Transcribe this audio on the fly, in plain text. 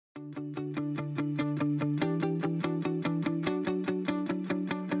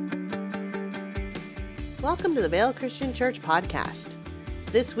Welcome to the Vale Christian Church podcast.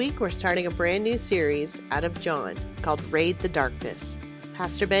 This week we're starting a brand new series out of John called Raid the Darkness.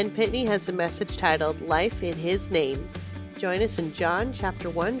 Pastor Ben Pitney has a message titled Life in His Name. Join us in John chapter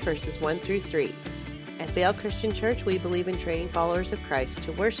 1 verses 1 through 3. At Vale Christian Church, we believe in training followers of Christ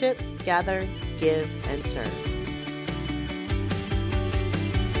to worship, gather, give, and serve.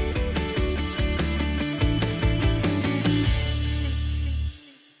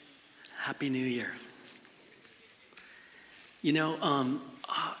 Happy New Year. You know,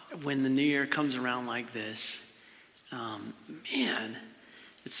 when the New Year comes around like this, man,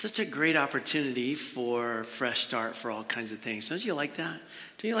 it's such a great opportunity for a fresh start for all kinds of things. Don't you like that?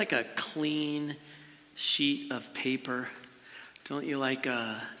 Don't you like a clean sheet of paper? Don't you like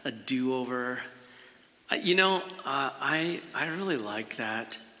a do-over? I really like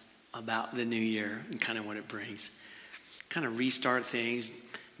that about the new year and kind of what it brings. Kind of restart things.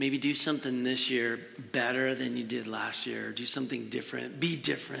 Maybe do something this year better than you did last year. Do something different. Be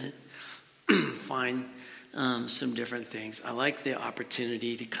different. Find some different things. I like the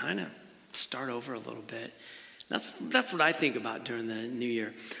opportunity to kind of start over a little bit. That's what I think about during the new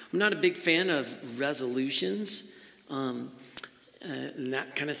year. I'm not a big fan of resolutions and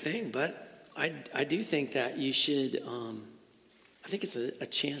that kind of thing, but I do think that you should, I think it's a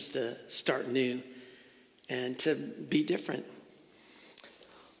chance to start new and to be different.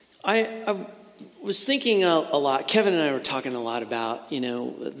 I was thinking a lot. Kevin and I were talking a lot about,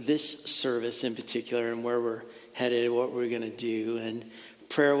 this service in particular and where we're headed, what we're going to do. And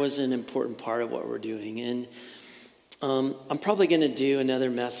prayer was an important part of what we're doing. And I'm probably going to do another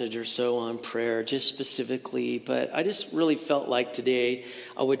message or so on prayer, just specifically. But I just really felt like today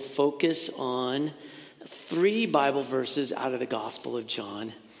I would focus on 3 Bible verses out of the Gospel of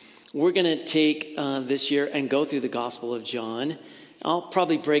John. We're going to take this year and go through the Gospel of John. I'll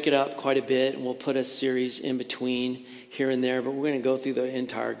probably break it up quite a bit, and we'll put a series in between here and there, but we're going to go through the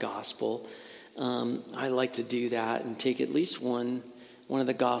entire gospel. I like to do that and take at least one of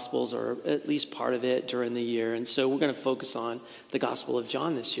the gospels or at least part of it during the year. And so we're going to focus on the Gospel of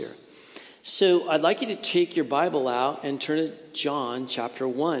John this year. So I'd like you to take your Bible out and turn to John chapter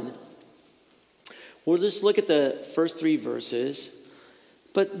 1. We'll just look at the first 3 verses.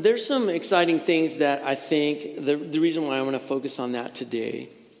 But there's some exciting things that I think, the reason why I want to focus on that today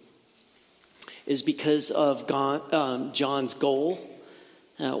is because of John's goal,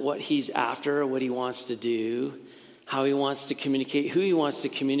 what he's after, what he wants to do, how he wants to communicate, who he wants to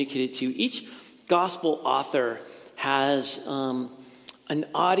communicate it to. Each gospel author has an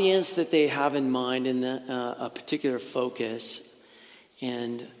audience that they have in mind in a particular focus.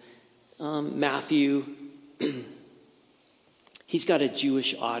 And Matthew... he's got a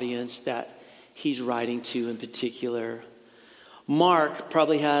Jewish audience that he's writing to in particular. Mark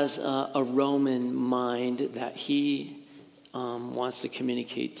probably has a Roman mind that he wants to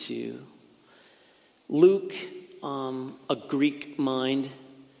communicate to. Luke, a Greek mind.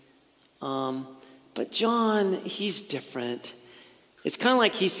 But John, he's different. It's kind of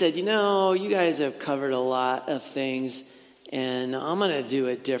like he said, you guys have covered a lot of things, and I'm going to do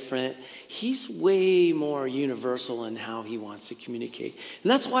it different. He's way more universal in how he wants to communicate. And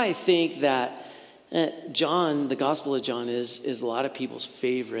that's why I think that John, the Gospel of John, is a lot of people's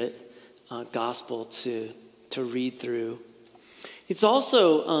favorite gospel to read through. It's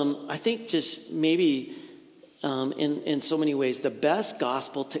also, I think, just maybe in so many ways, the best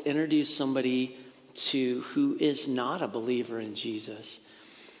gospel to introduce somebody to who is not a believer in Jesus.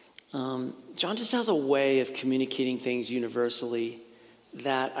 John just has a way of communicating things universally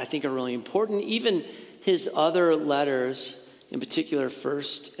that I think are really important. Even his other letters, in particular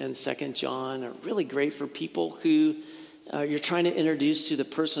 1st and 2nd John, are really great for people who you're trying to introduce to the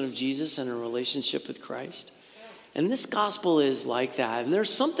person of Jesus and a relationship with Christ. And this gospel is like that. And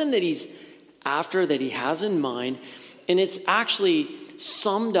there's something that he's after, that he has in mind, and it's actually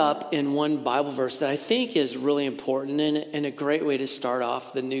summed up in one Bible verse that I think is really important and a great way to start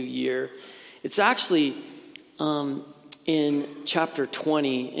off the new year. It's actually in chapter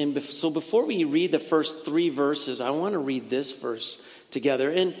 20. And so before we read the first 3 verses, I want to read this verse together.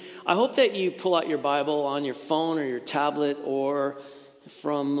 And I hope that you pull out your Bible on your phone or your tablet or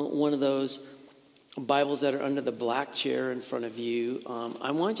from one of those Bibles that are under the black chair in front of you. I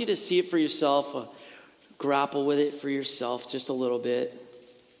want you to see it for yourself. Grapple with it for yourself just a little bit.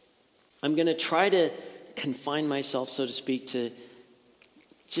 I'm going to try to confine myself, so to speak, to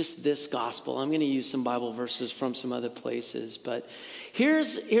just this gospel. I'm going to use some Bible verses from some other places, but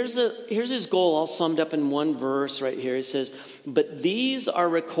here's his goal all summed up in one verse right here. It says, "But these are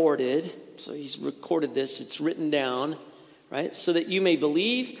recorded." So he's recorded this. It's written down, right? So that you may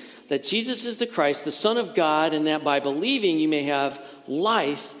believe that Jesus is the Christ, the Son of God, and that by believing you may have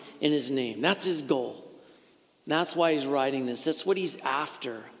life in his name. That's his goal. That's why he's writing this. That's what he's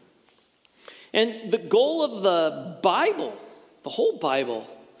after. And the goal of the Bible, the whole Bible,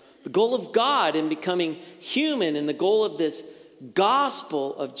 the goal of God in becoming human, and the goal of this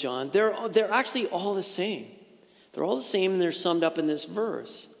Gospel of John, they're actually all the same. They're all the same, and they're summed up in this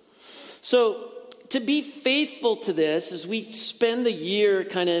verse. So to be faithful to this, as we spend the year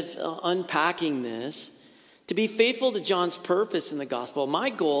kind of unpacking this, to be faithful to John's purpose in the gospel,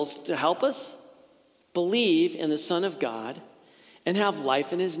 my goal is to help us believe in the Son of God and have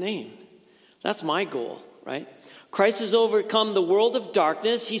life in his name. That's my goal, right? Christ has overcome the world of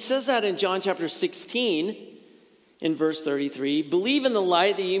darkness. He says that in John chapter 16, in verse 33. Believe in the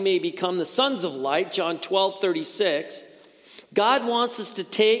light that you may become the sons of light, John 12:36. God wants us to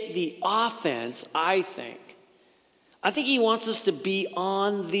take the offense, I think. I think he wants us to be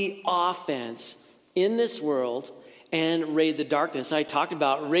on the offense in this world and raid the darkness. I talked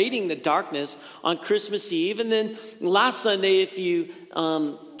about raiding the darkness on Christmas Eve. And then last Sunday, if you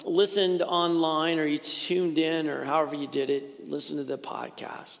listened online or you tuned in or however you did it, listen to the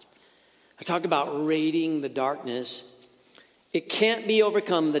podcast. I talked about raiding the darkness. It can't be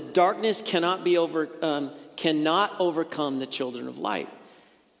overcome. The darkness cannot overcome the children of light.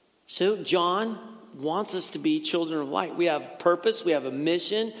 So John wants us to be children of light. We have purpose, we have a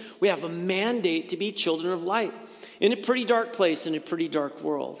mission, we have a mandate to be children of light in a pretty dark place, in a pretty dark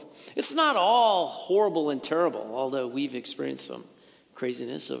world. It's not all horrible and terrible, although we've experienced some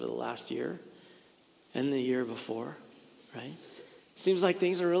craziness over the last year and the year before, right? Seems like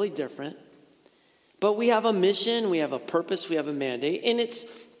things are really different. But we have a mission, we have a purpose, we have a mandate, and it's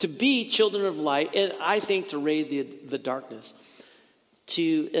to be children of light, and I think to raid the darkness,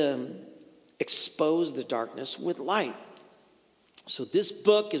 to expose the darkness with light. So this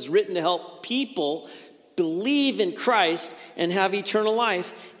book is written to help people believe in Christ and have eternal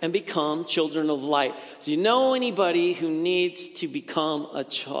life and become children of light. Do you know anybody who needs to become a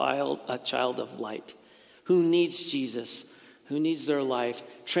child of light? Who needs Jesus? Who needs their life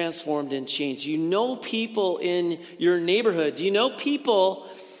transformed and changed? You know people in your neighborhood. Do you know people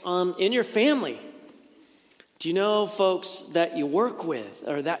in your family? Do you know folks that you work with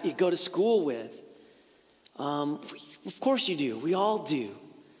or that you go to school with? Of course you do. We all do.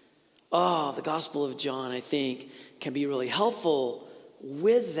 Oh, the Gospel of John, I think, can be really helpful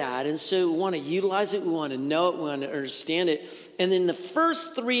with that. And so we want to utilize it. We want to know it. We want to understand it. And in the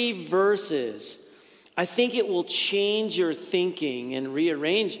first 3 verses, I think it will change your thinking and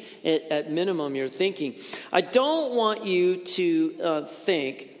rearrange it, at minimum, your thinking. I don't want you to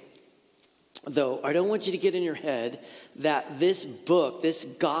think, though, I don't want you to get in your head that this book, this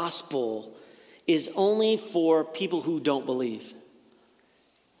gospel, is only for people who don't believe.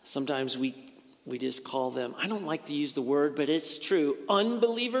 Sometimes we just call them, I don't like to use the word, but it's true,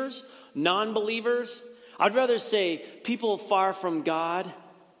 unbelievers, non-believers. I'd rather say people far from God.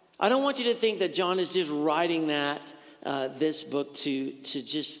 I don't want you to think that John is just writing this book to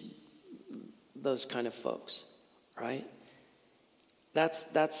just those kind of folks, right?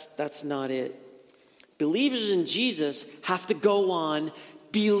 That's not it. Believers in Jesus have to go on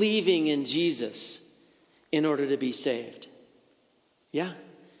believing in Jesus in order to be saved. Yeah.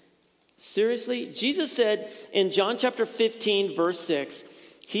 Seriously? Jesus said in John chapter 15, verse 6,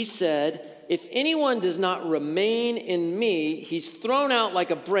 he said, if anyone does not remain in me, he's thrown out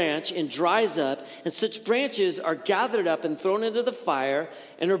like a branch and dries up, and such branches are gathered up and thrown into the fire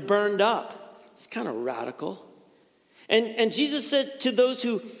and are burned up. It's kind of radical. And Jesus said to those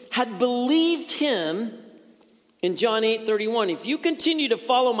who had believed him in John 8:31, if you continue to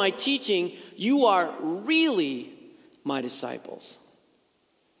follow my teaching, you are really my disciples.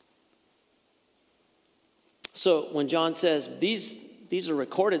 So when John says these are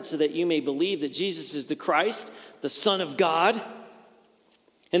recorded so that you may believe that Jesus is the Christ, the Son of God,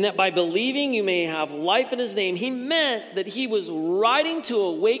 and that by believing you may have life in his name, he meant that he was writing to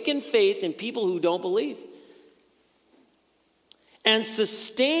awaken faith in people who don't believe and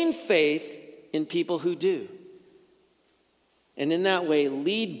sustain faith in people who do. And in that way,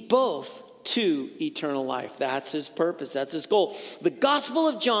 lead both to eternal life. That's his purpose. That's his goal. The Gospel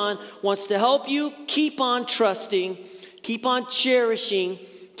of John wants to help you keep on trusting, keep on cherishing,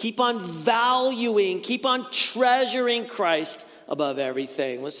 keep on valuing, keep on treasuring Christ above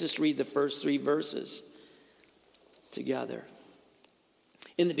everything. Let's just read the first 3 verses together.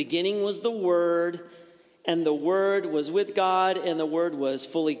 In the beginning was the Word, and the Word was with God, and the Word was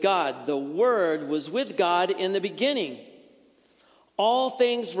fully God. The Word was with God in the beginning. All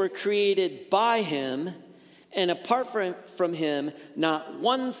things were created by him, And apart from him, not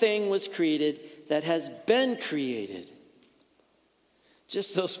one thing was created that has been created.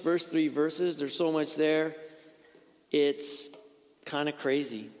 Just those first 3 verses, there's so much there. It's kind of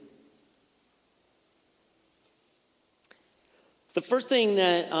crazy. The first thing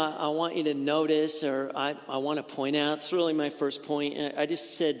that I want you to notice, or I want to point out, it's really my first point. I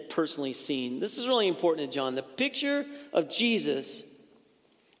just said personally seen. This is really important to John. The picture of Jesus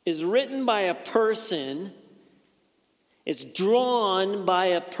is written by a person. It's drawn by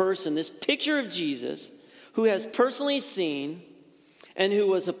a person. This picture of Jesus who has personally seen and who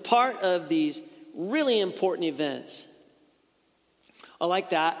was a part of these really important events. I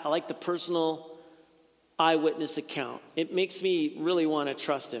like that. I like the personal eyewitness account. It makes me really want to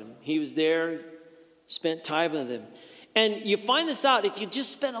trust him. He was there, spent time with him. And you find this out if you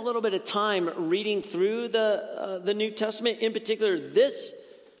just spend a little bit of time reading through the New Testament, in particular this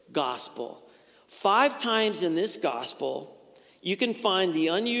gospel. 5 times in this gospel, you can find the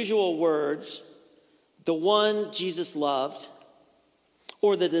unusual words, the one Jesus loved,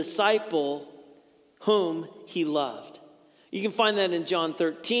 or the disciple whom he loved. You can find that in John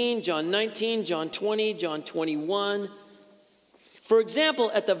 13, John 19, John 20, John 21. For example,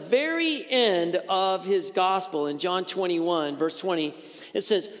 at the very end of his gospel in John 21, verse 20, it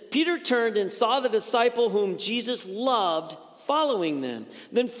says, Peter turned and saw the disciple whom Jesus loved following them.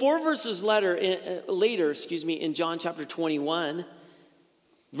 Then 4 verses later, in John chapter 21,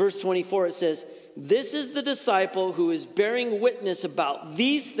 verse 24, it says, this is the disciple who is bearing witness about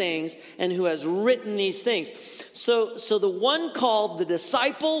these things and who has written these things. So the one called the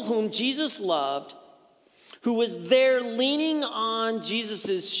disciple whom Jesus loved, who was there leaning on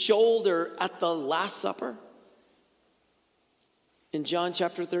Jesus' shoulder at the Last Supper, in John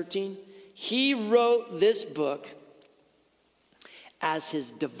chapter 13, he wrote this book as his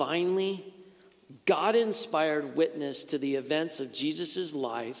divinely God-inspired witness to the events of Jesus'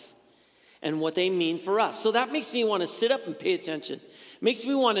 life and what they mean for us. So that makes me want to sit up and pay attention. Makes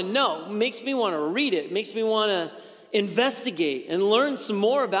me want to know. Makes me want to read it. Makes me want to investigate and learn some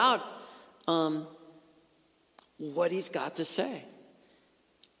more about what he's got to say.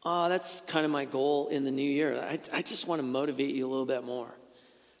 That's kind of my goal in the new year. I just want to motivate you a little bit more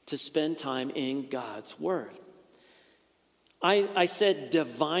to spend time in God's Word. I said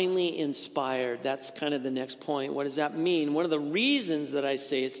divinely inspired. That's kind of the next point. What does that mean? One of the reasons that I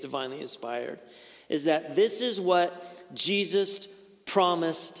say it's divinely inspired is that this is what Jesus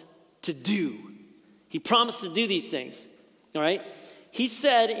promised to do. He promised to do these things. All right? He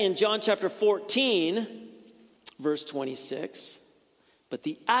said in John chapter 14, verse 26, but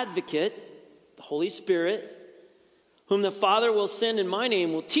the advocate, the Holy Spirit, whom the Father will send in my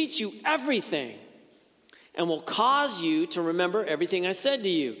name, will teach you everything and will cause you to remember everything I said to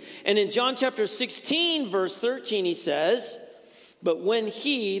you. And in John chapter 16, verse 13, he says, but when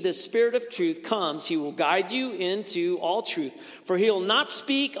he, the Spirit of truth, comes, he will guide you into all truth. For he will not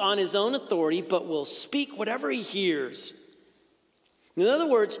speak on his own authority, but will speak whatever he hears. In other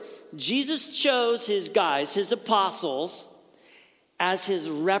words, Jesus chose his guys, his apostles, as his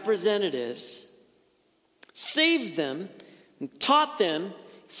representatives, saved them, and taught them,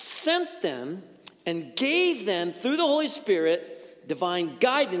 sent them, and gave them, through the Holy Spirit, divine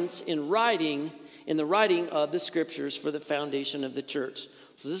guidance in the writing of the Scriptures for the foundation of the church.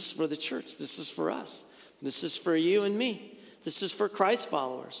 So this is for the church. This is for us. This is for you and me. This is for Christ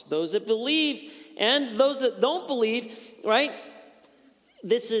followers. Those that believe and those that don't believe, right?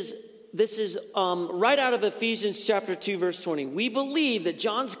 This is right out of Ephesians chapter 2, verse 20. We believe that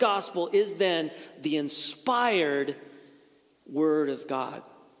John's gospel is then the inspired word of God.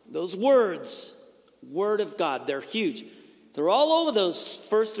 Those words, word of God, they're huge. They're all over those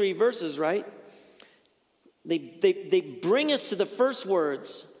first 3 verses, right? They bring us to the first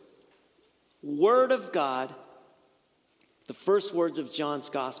words, word of God, the first words of John's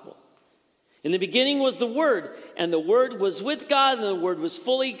gospel. In the beginning was the Word, and the Word was with God, and the Word was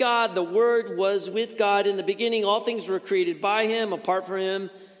fully God. The Word was with God in the beginning. All things were created by Him, apart from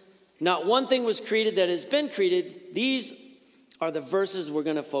Him. Not one thing was created that has been created. These are the verses we're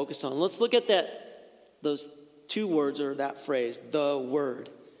going to focus on. Let's look at those 2 words, or that phrase, the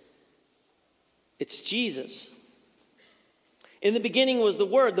Word. It's Jesus. In the beginning was the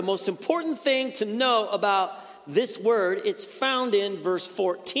Word. The most important thing to know about this word, it's found in verse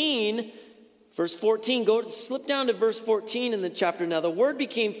 14. Verse 14, slip down to verse 14 in the chapter. Now the Word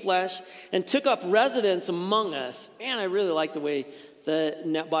became flesh and took up residence among us. Man, I really like the way the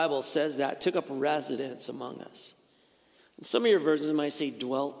Net Bible says that. Took up residence among us. And some of your versions might say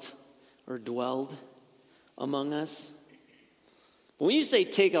dwelt or dwelled among us. But when you say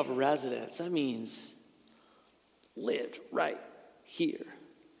take up residence, that means lived right here.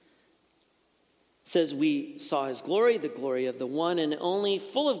 It says we saw his glory, the glory of the one and only,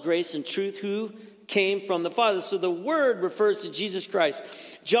 full of grace and truth, who came from the Father. So the word refers to Jesus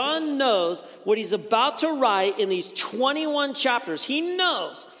Christ. John knows what he's about to write in these 21 chapters. He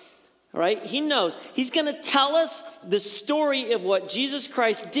knows, all right? He knows. He's going to tell us the story of what Jesus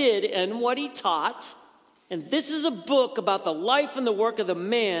Christ did and what he taught. And this is a book about the life and the work of the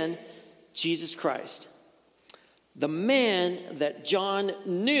man, Jesus Christ. The man that John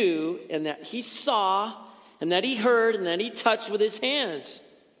knew and that he saw and that he heard and that he touched with his hands.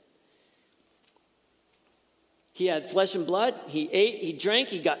 He had flesh and blood. He ate, he drank,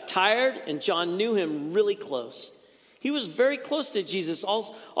 he got tired, and John knew him really close. He was very close to Jesus.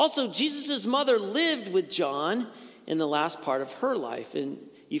 Also, Jesus' mother lived with John in the last part of her life, and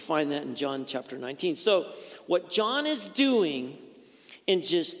you find that in John chapter 19. So what John is doing in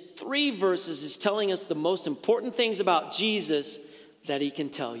just 3 verses is telling us the most important things about Jesus that he can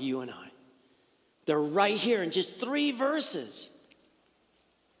tell you and I. They're right here in just 3 verses.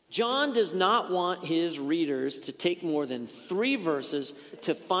 John does not want his readers to take more than 3 verses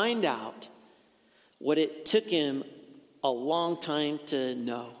to find out what it took him a long time to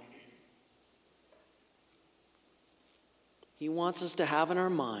know. He wants us to have in our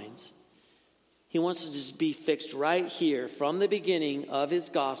minds, he wants us to just be fixed right here from the beginning of his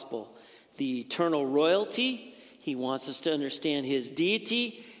gospel, the eternal royalty. He wants us to understand his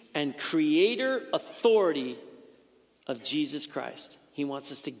deity and creator authority of Jesus Christ. He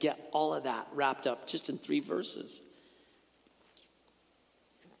wants us to get all of that wrapped up just in 3 verses.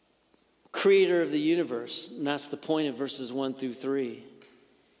 Creator of the universe, and that's the point of verses 1 through 3.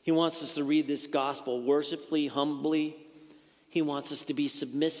 He wants us to read this gospel worshipfully, humbly. He wants us to be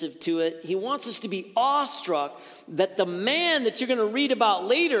submissive to it. He wants us to be awestruck that the man that you're going to read about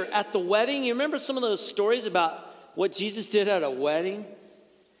later at the wedding, you remember some of those stories about what Jesus did at a wedding?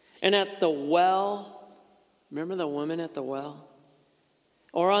 And at the well, remember the woman at the well?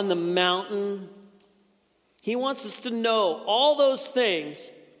 Or on the mountain. He wants us to know all those things,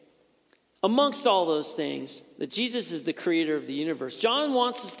 amongst all those things, that Jesus is the creator of the universe. John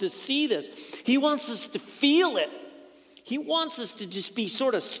wants us to see this. He wants us to feel it. He wants us to just be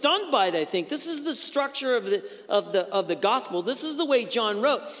sort of stunned by it, I think. This is the structure of the gospel. This is the way John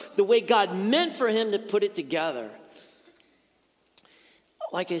wrote, the way God meant for him to put it together.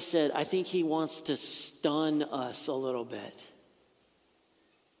 Like I said, I think he wants to stun us a little bit.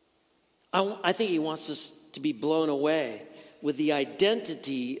 I think he wants us to be blown away with the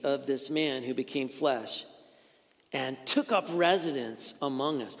identity of this man who became flesh and took up residence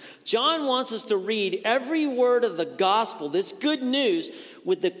among us. John wants us to read every word of the gospel, this good news,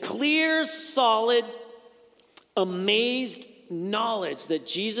 with the clear, solid, amazed knowledge that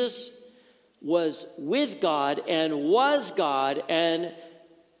Jesus was with God and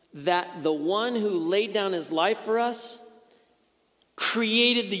that the one who laid down his life for us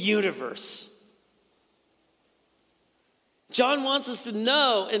created the universe. John wants us to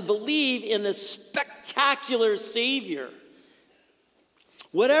know and believe in the spectacular Savior.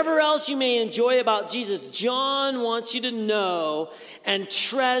 Whatever else you may enjoy about Jesus, John wants you to know and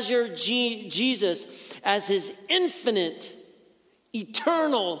treasure Jesus as his infinite,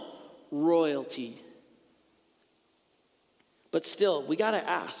 eternal royalty. But still, we got to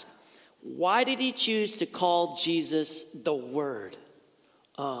ask, why did he choose to call Jesus the Word?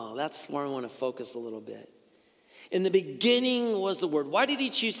 Oh, that's where I want to focus a little bit. In the beginning was the Word. Why did he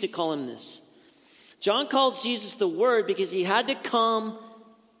choose to call him this? John calls Jesus the Word because he had to come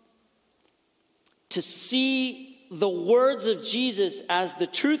to see the words of Jesus as the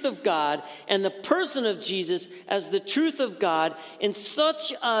truth of God and the person of Jesus as the truth of God in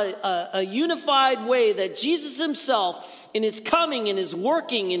such a unified way that Jesus himself, in his coming, in his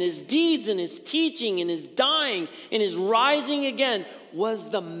working, in his deeds, in his teaching, in his dying, in his rising again, was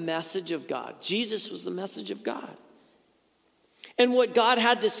the message of God. Jesus was the message of God. And what God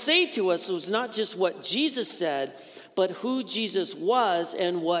had to say to us was not just what Jesus said, but who Jesus was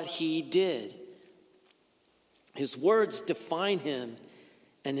and what he did. His words define him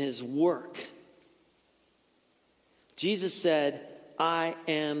and his work. Jesus said, I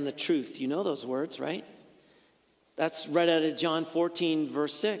am the truth. You know those words, right? That's right out of John 14,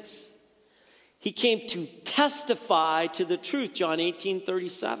 verse 6. He came to testify to the truth, John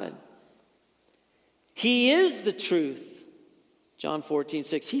 18:37. He is the truth, John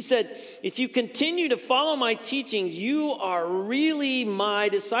 14:6. He said, if you continue to follow my teachings, you are really my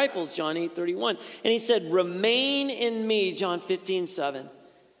disciples, John 8:31. And he said, remain in me, John 15:7.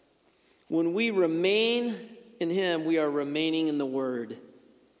 When we remain in him, we are remaining in the Word.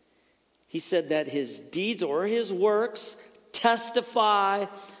 He said that his deeds or his works testify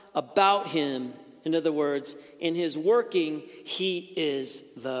about him. In other words, in his working, he is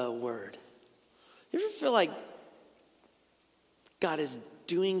the Word. You ever feel like God is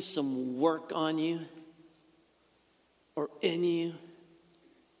doing some work on you, or in you,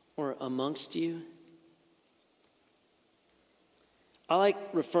 or amongst you? I like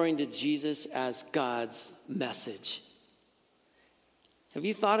referring to Jesus as God's message. Have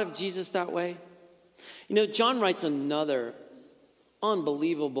you thought of Jesus that way? You know, John writes another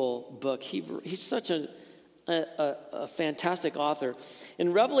unbelievable book. He's such a fantastic author.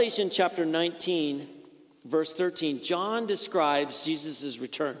 In Revelation chapter 19, verse 13, John describes Jesus'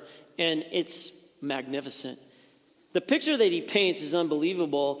 return, and it's magnificent. The picture that he paints is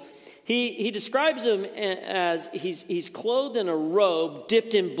unbelievable. He describes him as he's clothed in a robe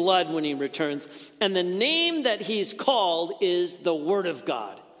dipped in blood when he returns. And the name that he's called is the Word of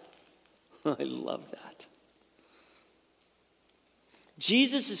God. I love that.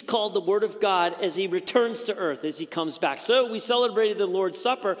 Jesus is called the Word of God as he returns to earth, as he comes back. So we celebrated the Lord's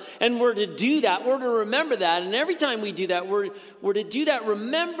Supper, and we're to do that. We're to remember that. And every time we do that, we're to do that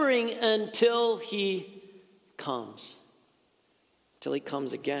remembering until he comes. Until he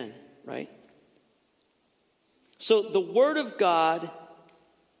comes again. Right? So the Word of God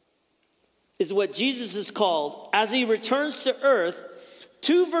is what Jesus is called as he returns to earth.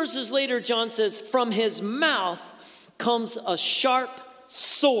 2 verses later, John says, from his mouth comes a sharp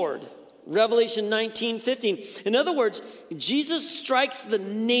sword. Revelation 19:15. In other words, Jesus strikes the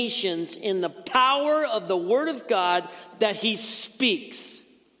nations in the power of the Word of God that he speaks.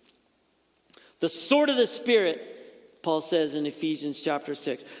 The sword of the Spirit, Paul says in Ephesians chapter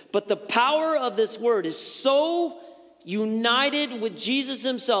 6. But the power of this word is so united with Jesus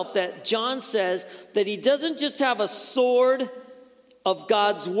himself that John says that he doesn't just have a sword of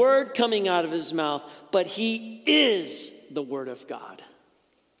God's word coming out of his mouth, but he is the Word of God.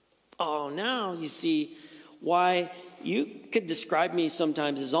 Oh, now you see why you could describe me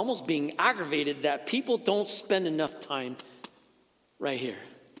sometimes as almost being aggravated that people don't spend enough time right here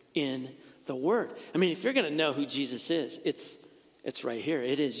in the Word. I mean, if you're going to know who Jesus is, it's right here.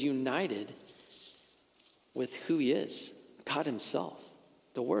 It is united with who he is, God himself,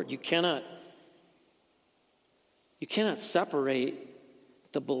 the Word. You cannot separate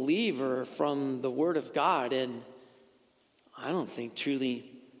the believer from the Word of God and, I don't think, truly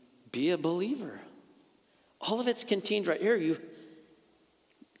be a believer. All of it's contained right here.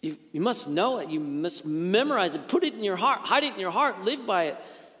 You must know it. You must memorize it. Put it in your heart. Hide it in your heart. Live by it.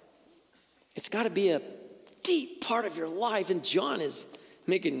 It's got to be a deep part of your life, and John is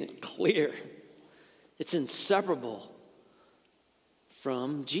making it clear. It's inseparable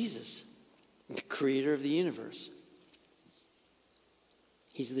from Jesus, the creator of the universe.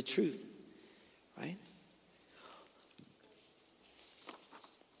 He's the truth, right?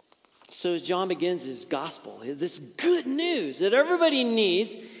 So as John begins his gospel, this good news that everybody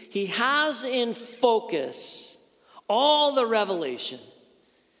needs, he has in focus all the revelation,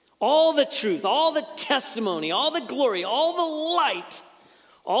 all the truth, all the testimony, all the glory, all the light,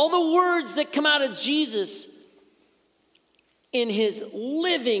 all the words that come out of Jesus in his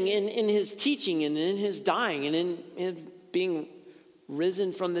living, in his teaching, and in his dying, and in being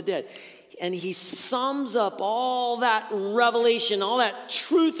risen from the dead. And he sums up all that revelation, all that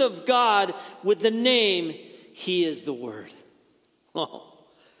truth of God with the name, he is the Word. Oh.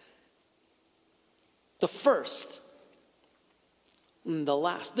 The first, and the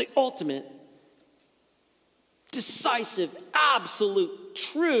last, the ultimate, decisive, absolute,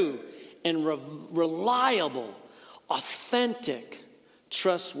 true, and reliable, authentic,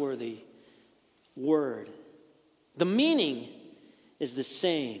 trustworthy Word. The meaning is the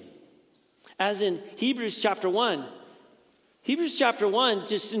same as in Hebrews chapter 1. Hebrews chapter 1,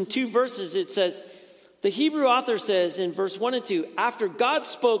 just in 2 verses, it says, the Hebrew author says in verse 1 and 2, after God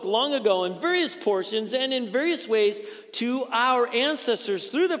spoke long ago in various portions and in various ways to our ancestors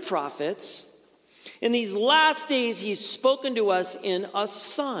through the prophets, in these last days he's spoken to us in a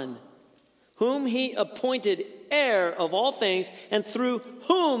Son, whom he appointed heir of all things, and through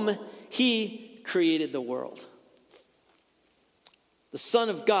whom he created the world. The Son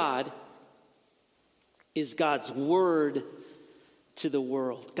of God is God's word to the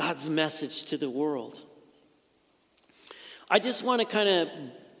world, God's message to the world. I just want to kind of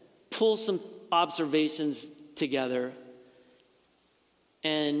pull some observations together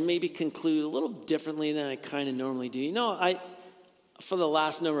and maybe conclude a little differently than I kind of normally do. You know, for the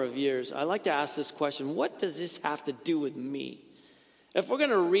last number of years, I like to ask this question: what does this have to do with me? If we're going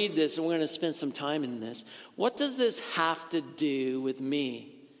to read this and we're going to spend some time in this, what does this have to do with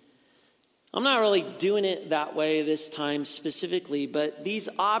me? I'm not really doing it that way this time specifically, but these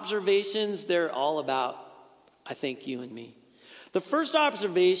observations, they're all about, I think, you and me. The first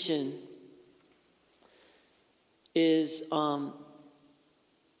observation is, I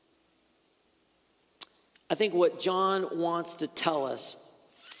think what John wants to tell us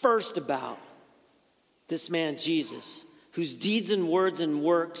first about this man Jesus, whose deeds and words and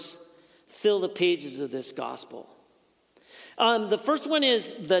works fill the pages of this gospel. The first one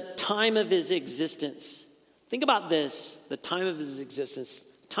is the time of his existence. Think about this, the time of his existence.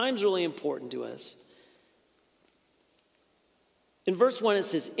 Time's really important to us. In verse 1 it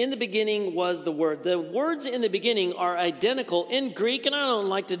says, in the beginning was the Word. The words in the beginning are identical in Greek, and I don't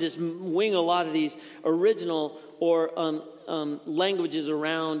like to just wing a lot of these original or languages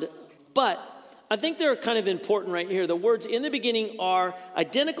around, but I think they're kind of important right here. The words in the beginning are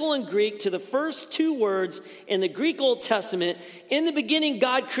identical in Greek to the first two words in the Greek Old Testament. In the beginning,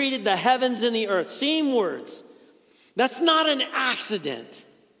 God created the heavens and the earth. Same words. That's not an accident.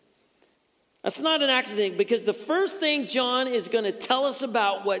 That's not an accident, because the first thing John is going to tell us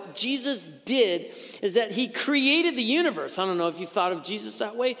about what Jesus did is that he created the universe. I don't know if you thought of Jesus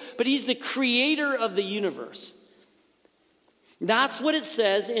that way, but he's the creator of the universe. That's what it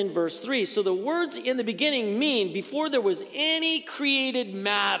says in verse 3. So the words in the beginning mean before there was any created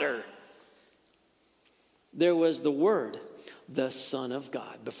matter, there was the Word, the Son of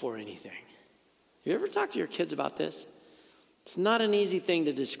God, before anything. You ever talk to your kids about this? It's not an easy thing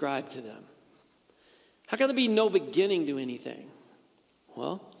to describe to them. How can there be no beginning to anything?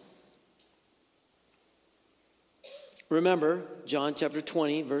 Well, remember John chapter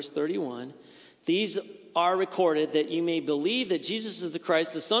 20, verse 31. These are recorded that you may believe that Jesus is the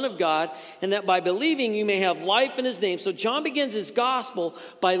Christ, the Son of God, and that by believing you may have life in his name. So John begins his gospel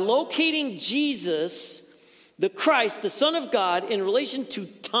by locating Jesus, the Christ, the Son of God, in relation to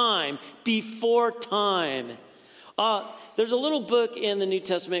time, before time. There's a little book in the New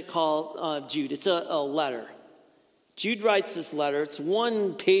Testament called Jude. It's a letter. Jude writes this letter. It's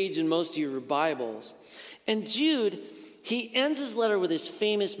one page in most of your Bibles. And Jude, he ends his letter with his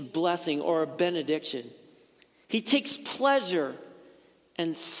famous blessing or a benediction. He takes pleasure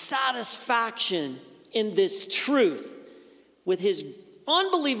and satisfaction in this truth with his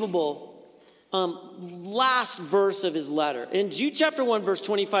unbelievable last verse of his letter. In Jude chapter 1, verse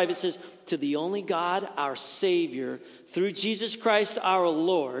 25, it says, to the only God, our Savior, through Jesus Christ our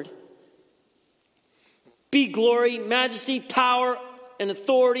Lord, be glory, majesty, power, and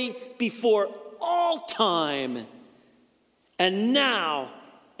authority before all time, and now,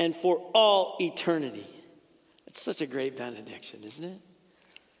 and for all eternity. It's such a great benediction, isn't it?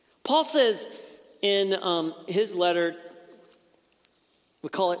 Paul says in his letter, we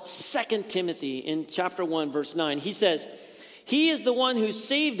call it 2 Timothy, in chapter 1, verse 9. He says, he is the one who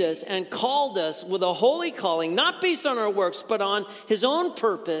saved us and called us with a holy calling, not based on our works, but on his own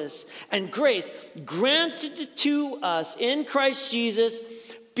purpose and grace, granted to us in Christ Jesus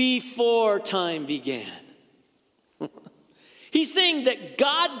before time began. He's saying that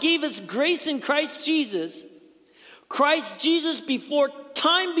God gave us grace in Christ Jesus before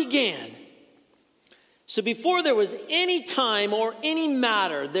time began. So before there was any time or any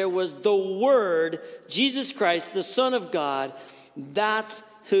matter, there was the Word, Jesus Christ, the Son of God. That's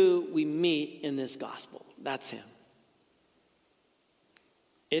who we meet in this gospel. That's him.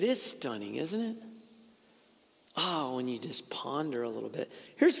 It is stunning, isn't it? Oh, when you just ponder a little bit.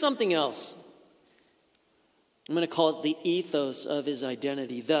 Here's something else. I'm going to call it the ethos of his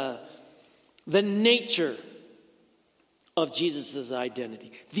identity, the nature of Jesus'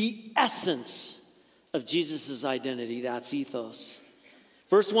 identity, the essence of Jesus' identity. That's ethos.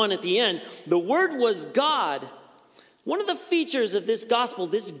 Verse 1 at the end, the Word was God. One of the features of this gospel,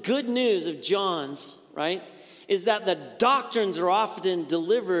 this good news of John's, right, is that the doctrines are often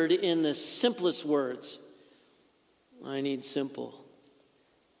delivered in the simplest words. I need simple.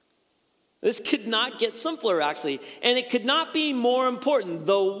 This could not get simpler, actually. And it could not be more important.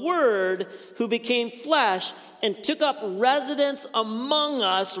 The Word who became flesh and took up residence among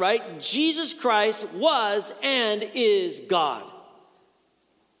us, right? Jesus Christ was and is God.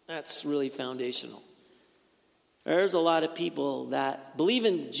 That's really foundational. There's a lot of people that believe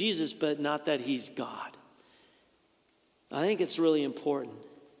in Jesus, but not that he's God. I think it's really important.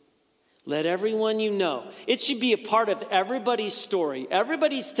 Let everyone you know. It should be a part of everybody's story,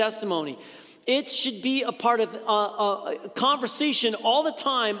 everybody's testimony. It should be a part of a conversation all the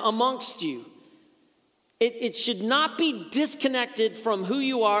time amongst you. It should not be disconnected from who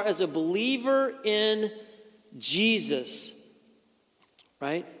you are as a believer in Jesus,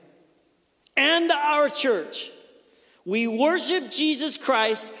 right? And our church. We worship Jesus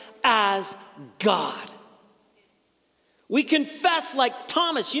Christ as God. We confess like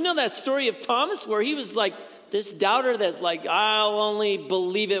Thomas. You know that story of Thomas where he was like this doubter that's like, I'll only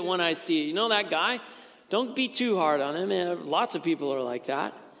believe it when I see it. You know that guy? Don't be too hard on him. And lots of people are like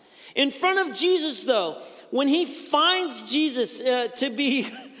that. In front of Jesus, though, when he finds Jesus to be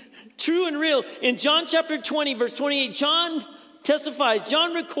true and real, in John chapter 20, verse 28, John testifies,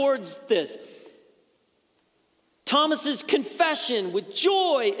 John records this. Thomas's confession with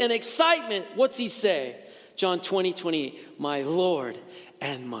joy and excitement. What's he say? John 20, 28, my Lord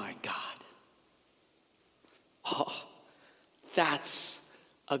and my God. Oh, that's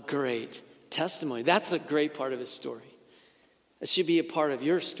a great testimony. That's a great part of his story. It should be a part of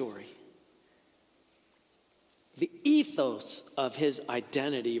your story. The ethos of his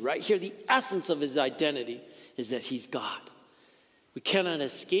identity, right here, the essence of his identity is that he's God. We cannot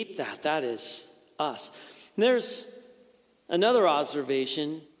escape that. That is us. And there's another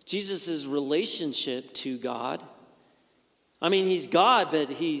observation, Jesus' relationship to God. I mean, he's God, but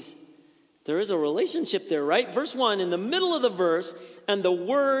there is a relationship there, right? Verse 1, in the middle of the verse, and the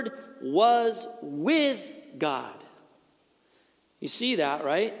Word was with God. You see that,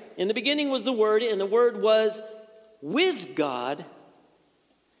 right? In the beginning was the Word, and the Word was with God,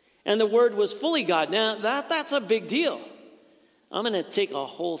 and the Word was fully God. Now, that's a big deal. I'm going to take a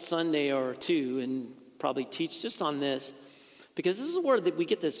whole Sunday or two and probably teach just on this, because this is where we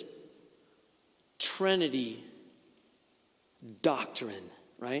get this Trinity doctrine,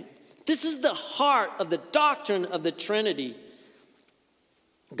 right? This is the heart of the doctrine of the Trinity.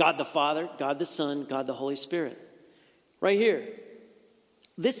 God the Father, God the Son, God the Holy Spirit. Right here.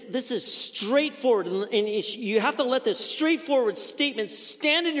 This is straightforward, and you have to let this straightforward statement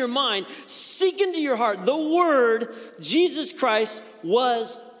stand in your mind, sink into your heart. The Word, Jesus Christ,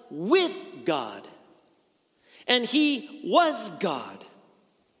 was with God. And he was God.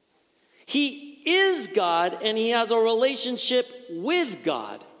 He is God, and he has a relationship with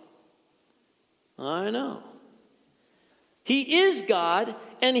God. I know. He is God,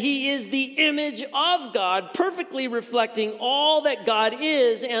 and he is the image of God, perfectly reflecting all that God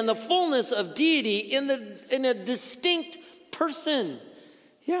is and the fullness of deity in a distinct person.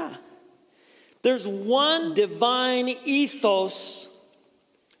 Yeah. There's one divine ethos,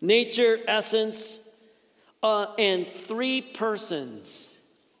 nature, essence, and three persons.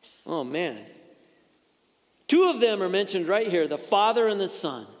 Oh, man. Two of them are mentioned right here, the Father and the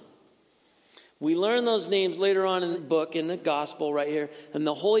Son. We learn those names later on in the book, in the gospel right here, and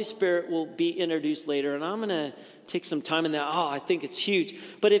the Holy Spirit will be introduced later, and I'm going to take some time in that. Oh, I think it's huge.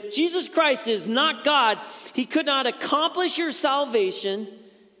 But if Jesus Christ is not God, he could not accomplish your salvation.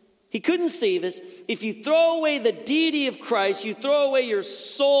 He couldn't save us. If you throw away the deity of Christ, you throw away your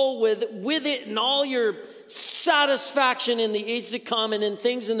soul with it and all your satisfaction in the age to come and in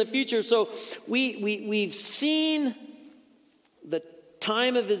things in the future. So we've seen the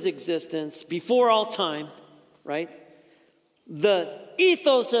time of his existence, before all time, right? The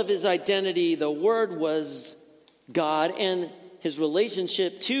ethos of his identity, the Word was God, and his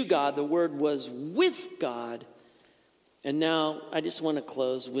relationship to God, the Word was with God. And now I just want to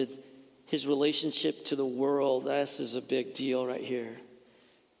close with his relationship to the world. This is a big deal right here.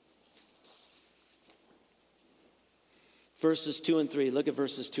 Verses 2 and 3. Look at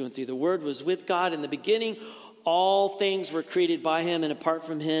verses 2 and 3. The Word was with God in the beginning. All things were created by him, and apart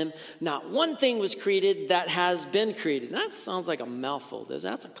from him, not one thing was created that has been created. That sounds like a mouthful.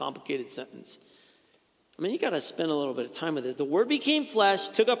 That's a complicated sentence. I mean, you got to spend a little bit of time with it. The Word became flesh,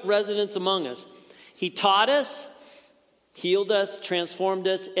 took up residence among us. He taught us, healed us, transformed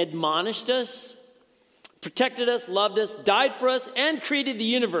us, admonished us, protected us, loved us, died for us, and created the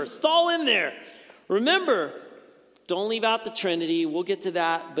universe. It's all in there. Remember, don't leave out the Trinity. We'll get to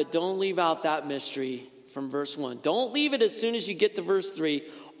that, but don't leave out that mystery from verse 1. Don't leave it as soon as you get to verse 3.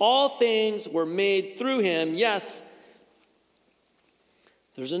 All things were made through him. Yes,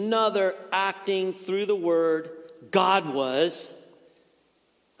 there's another acting through the Word. God was.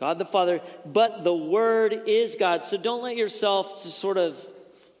 God the Father. But the Word is God. So don't let yourself just sort of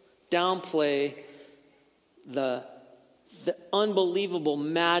downplay the unbelievable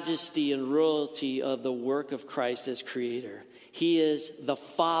majesty and royalty of the work of Christ as creator. He is the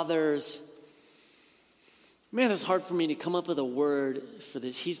Father's. Man, it's hard for me to come up with a word for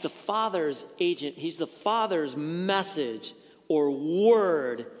this. He's the Father's agent. He's the Father's message or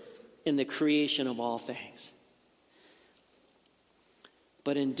word in the creation of all things.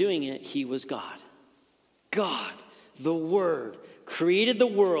 But in doing it, he was God. God, the Word, created the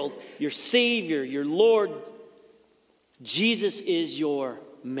world, your Savior, your Lord. Jesus is your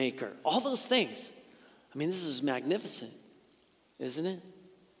maker. All those things. I mean, this is magnificent, isn't it?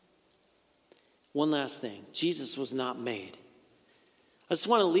 One last thing. Jesus was not made. I just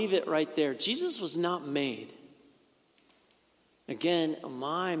want to leave it right there. Jesus was not made. Again,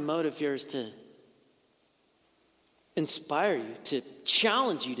 my motive here is to inspire you, to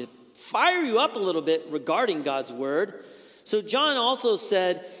challenge you, to fire you up a little bit regarding God's word. So John also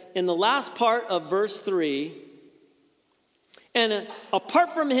said in the last part of verse 3, and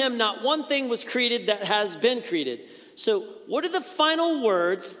apart from him, not one thing was created that has been created. So what are the final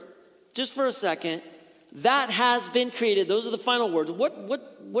words, just for a second, that has been created? Those are the final words.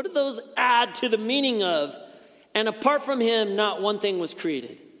 What do those add to the meaning of, and apart from him, not one thing was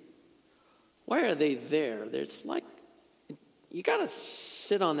created? Why are they there? There's like, you got to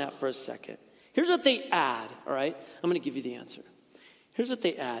sit on that for a second. Here's what they add, all right? I'm going to give you the answer. Here's what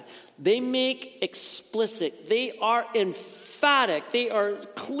they add. They make explicit. They are emphatic. They are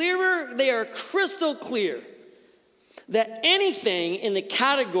clearer. They are crystal clear that anything in the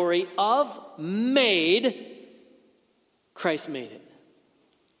category of made, Christ made it.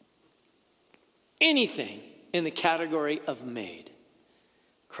 Anything in the category of made,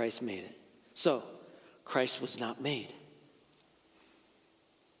 Christ made it. So, Christ was not made.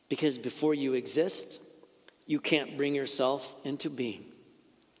 Because before you exist, you can't bring yourself into being.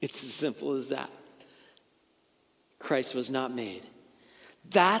 It's as simple as that. Christ was not made.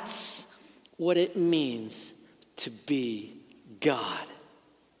 That's what it means to be God.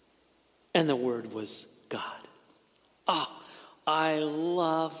 And the Word was God. I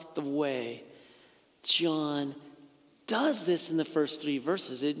love the way John does this in the first 3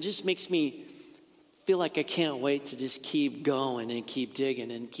 verses. It just makes me feel like I can't wait to just keep going and keep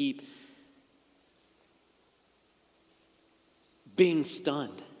digging and keep being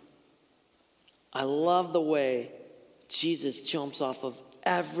stunned. I love the way Jesus jumps off of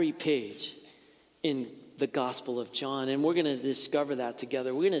every page in the Gospel of John, and we're going to discover that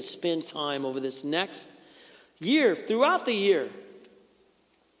together. We're going to spend time over this next year, throughout the year,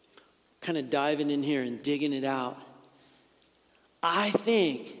 kind of diving in here and digging it out. I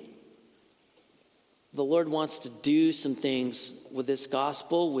think the Lord wants to do some things with this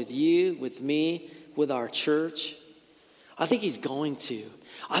gospel, with you, with me, with our church. I think he's going to.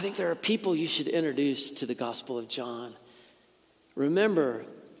 I think there are people you should introduce to the Gospel of John. Remember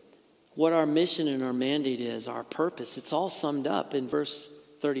what our mission and our mandate is, our purpose. It's all summed up in verse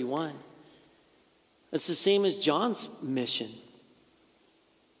 31. It's the same as John's mission.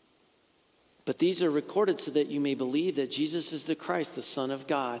 But these are recorded so that you may believe that Jesus is the Christ, the Son of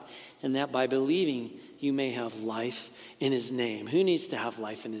God, and that by believing you may have life in his name. Who needs to have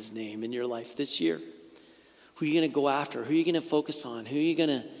life in his name in your life this year? Who are you going to go after? Who are you going to focus on? Who are you going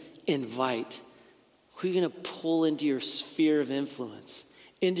to invite? Who are you going to pull into your sphere of influence,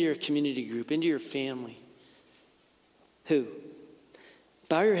 into your community group, into your family? Who?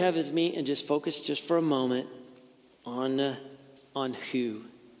 Bow your head with me and just focus just for a moment on who.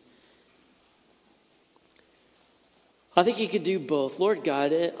 I think you could do both. Lord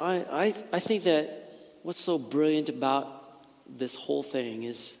God, I think that what's so brilliant about this whole thing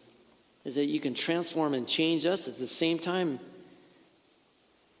is that you can transform and change us at the same time.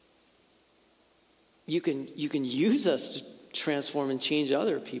 You can use us to transform and change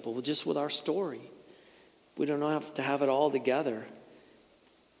other people just with our story. We don't have to have it all together.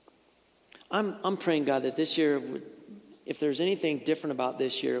 I'm praying, God, that this year, if there's anything different about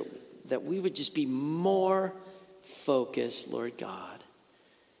this year, that we would just be more focused, Lord God,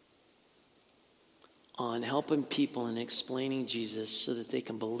 on helping people and explaining Jesus so that they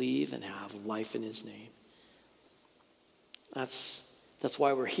can believe and have life in his name. That's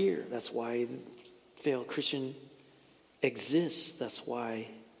why we're here. That's why Vale Christian exists. That's why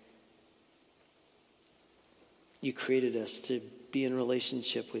you created us, to be in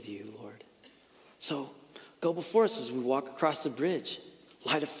relationship with you, Lord. So go before us as we walk across the bridge.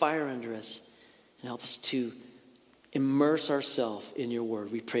 Light a fire under us and help us to immerse ourselves in your word.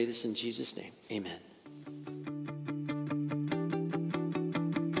 We pray this in Jesus' name. Amen.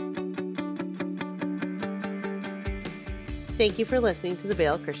 Thank you for listening to the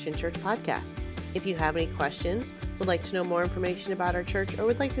Vale Christian Church podcast. If you have any questions, would like to know more information about our church, or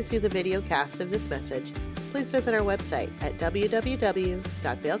would like to see the video cast of this message, please visit our website at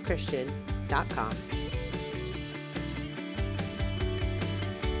www.valechristian.com.